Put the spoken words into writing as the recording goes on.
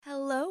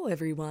Hello,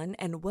 everyone,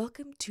 and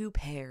welcome to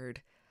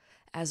Paired.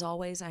 As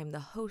always, I'm the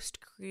host,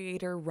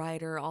 creator,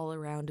 writer,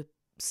 all-around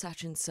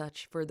such and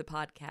such for the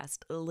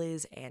podcast,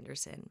 Liz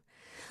Anderson.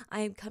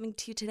 I am coming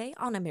to you today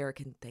on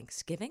American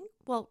Thanksgiving.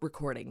 Well,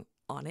 recording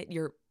on it.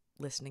 You're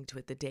listening to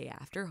it the day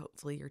after.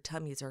 Hopefully your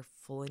tummies are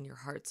full and your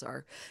hearts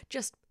are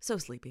just so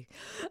sleepy.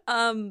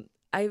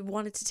 I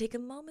wanted to take a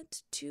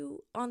moment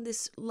to, on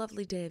this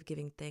lovely day of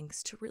giving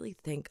thanks, to really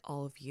thank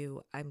all of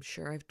you. I'm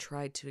sure I've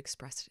tried to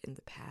express it in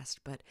the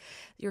past, but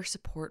your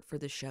support for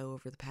the show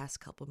over the past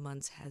couple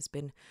months has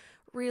been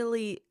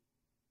really,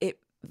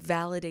 it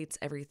validates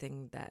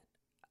everything that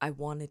I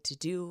wanted to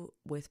do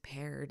with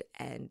Paired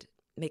and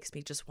makes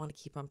me just want to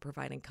keep on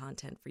providing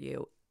content for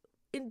you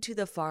into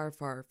the far,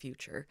 far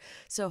future.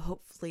 So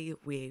hopefully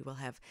we will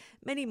have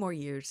many more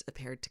years of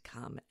Paired to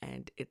come,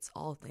 and it's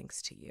all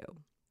thanks to you.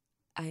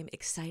 I'm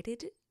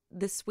excited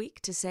this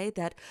week to say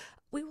that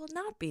we will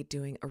not be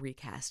doing a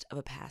recast of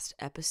a past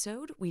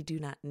episode. We do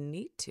not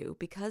need to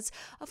because,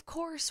 of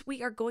course,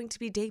 we are going to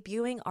be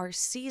debuting our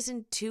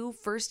Season 2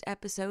 first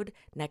episode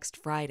next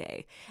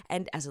Friday.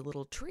 And as a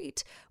little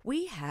treat,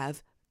 we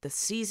have the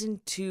Season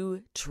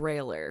 2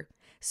 trailer.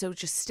 So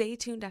just stay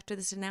tuned after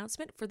this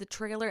announcement for the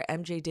trailer.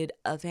 MJ did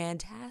a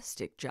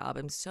fantastic job.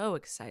 I'm so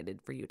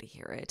excited for you to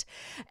hear it.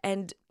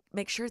 And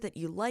make sure that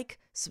you like,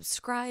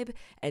 subscribe,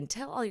 and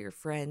tell all your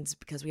friends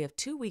because we have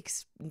 2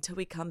 weeks until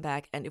we come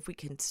back. And if we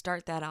can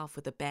start that off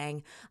with a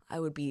bang, I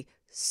would be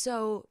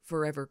so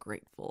forever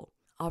grateful.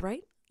 All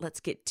right, let's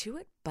get to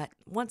it. But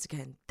once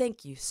again,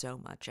 thank you so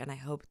much. And I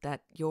hope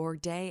that your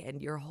day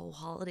and your whole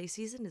holiday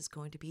season is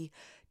going to be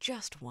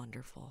just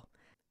wonderful.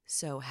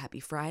 So happy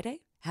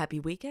Friday, happy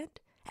weekend.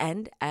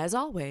 And as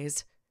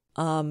always,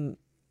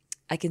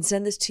 I can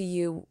send this to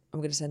you.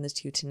 I'm going to send this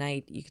to you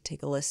tonight. You can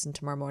take a listen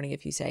tomorrow morning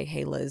if you say,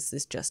 hey, Liz,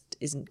 this just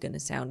isn't going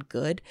to sound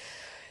good.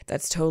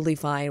 That's totally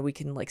fine. We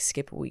can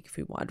skip a week if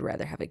we want. I'd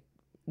rather have it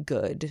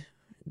good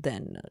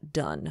than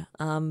done.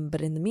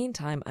 But in the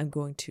meantime, I'm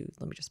going to,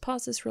 let me just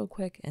pause this real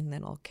quick and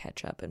then I'll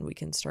catch up and we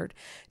can start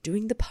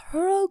doing the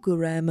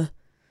program.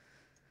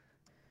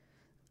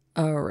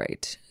 All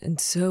right. And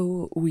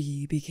so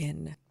we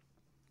begin.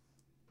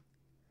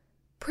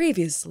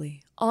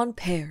 Previously on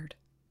Paired.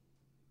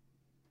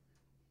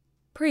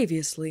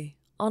 Previously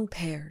on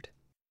Paired.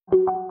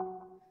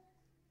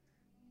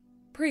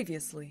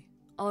 Previously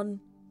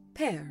on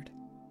Paired.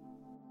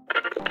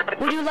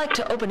 Would you like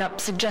to open up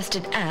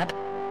suggested app,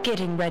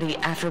 Getting Ready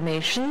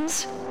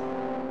Affirmations?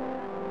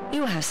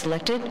 You have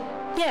selected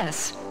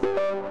yes.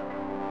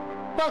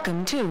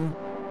 Welcome to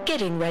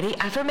Getting Ready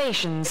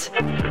Affirmations.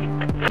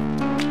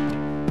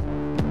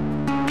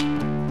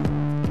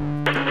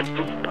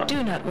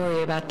 Do not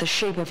worry about the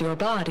shape of your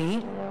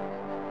body.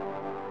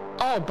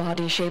 All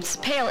body shapes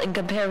pale in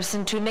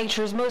comparison to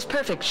nature's most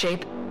perfect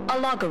shape, a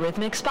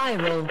logarithmic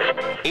spiral.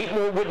 8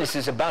 more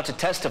witnesses about to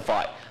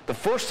testify. The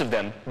first of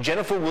them,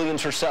 Jennifer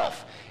Williams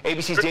herself.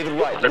 ABC's David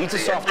Wright leads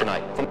us off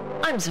tonight.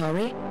 I'm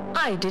sorry,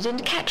 I didn't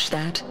catch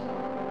that.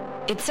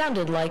 It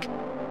sounded like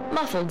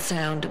muffled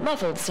sound, ugh,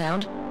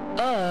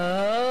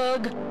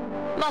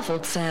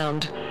 muffled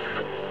sound.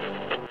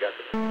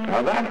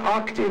 Now that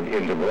octave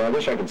interval, I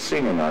wish I could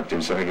sing an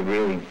octave so I could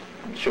really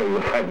show you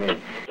what I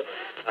mean.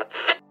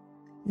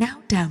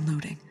 Now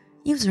downloading.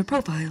 User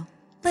profile,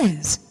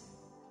 Liz.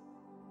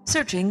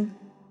 Searching,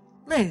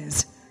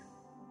 Liz.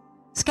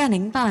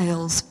 Scanning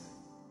files.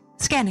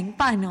 Scanning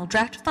Final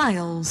Draft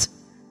files.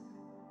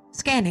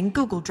 Scanning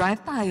Google Drive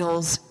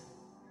files.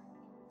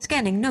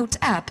 Scanning Notes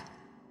app.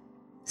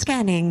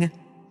 Scanning.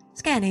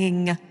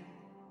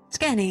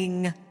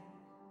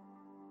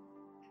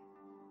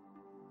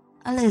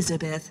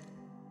 Elizabeth.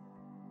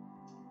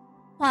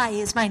 Why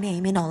is my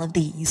name in all of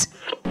these?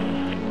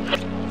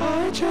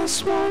 I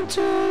just want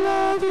to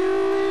love you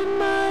in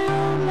my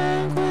own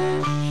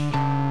language.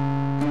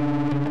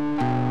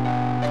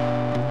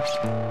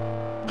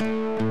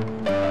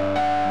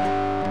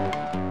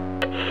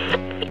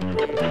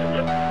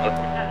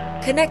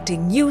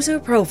 Connecting user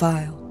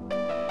profile.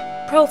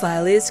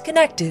 Profile is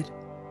connected.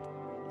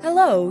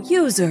 Hello,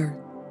 user.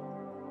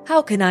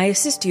 How can I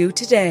assist you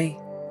today?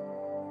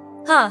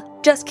 Ha,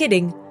 just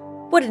kidding.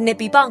 Wouldn't it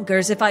be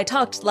bonkers if I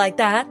talked like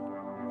that?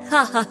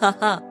 Ha ha ha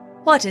ha.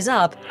 What is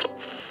up?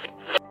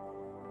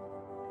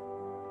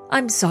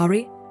 I'm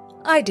sorry,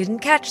 I didn't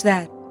catch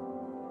that.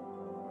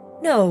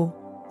 No,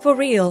 for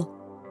real.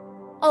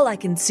 All I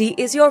can see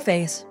is your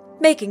face,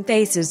 making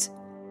faces.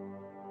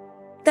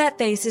 That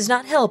face is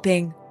not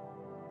helping.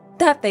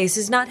 That face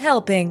is not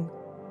helping.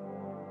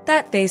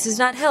 That face is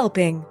not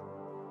helping.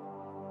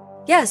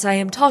 Yes, I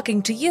am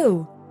talking to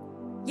you.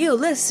 You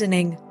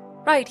listening,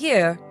 right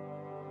here.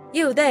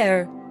 You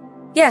there.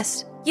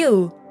 Yes,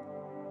 you.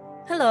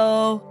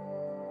 Hello.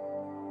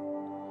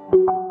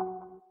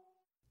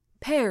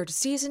 Paired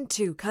Season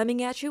 2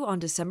 coming at you on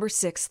December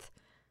 6th.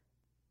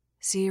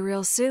 See you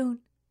real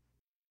soon.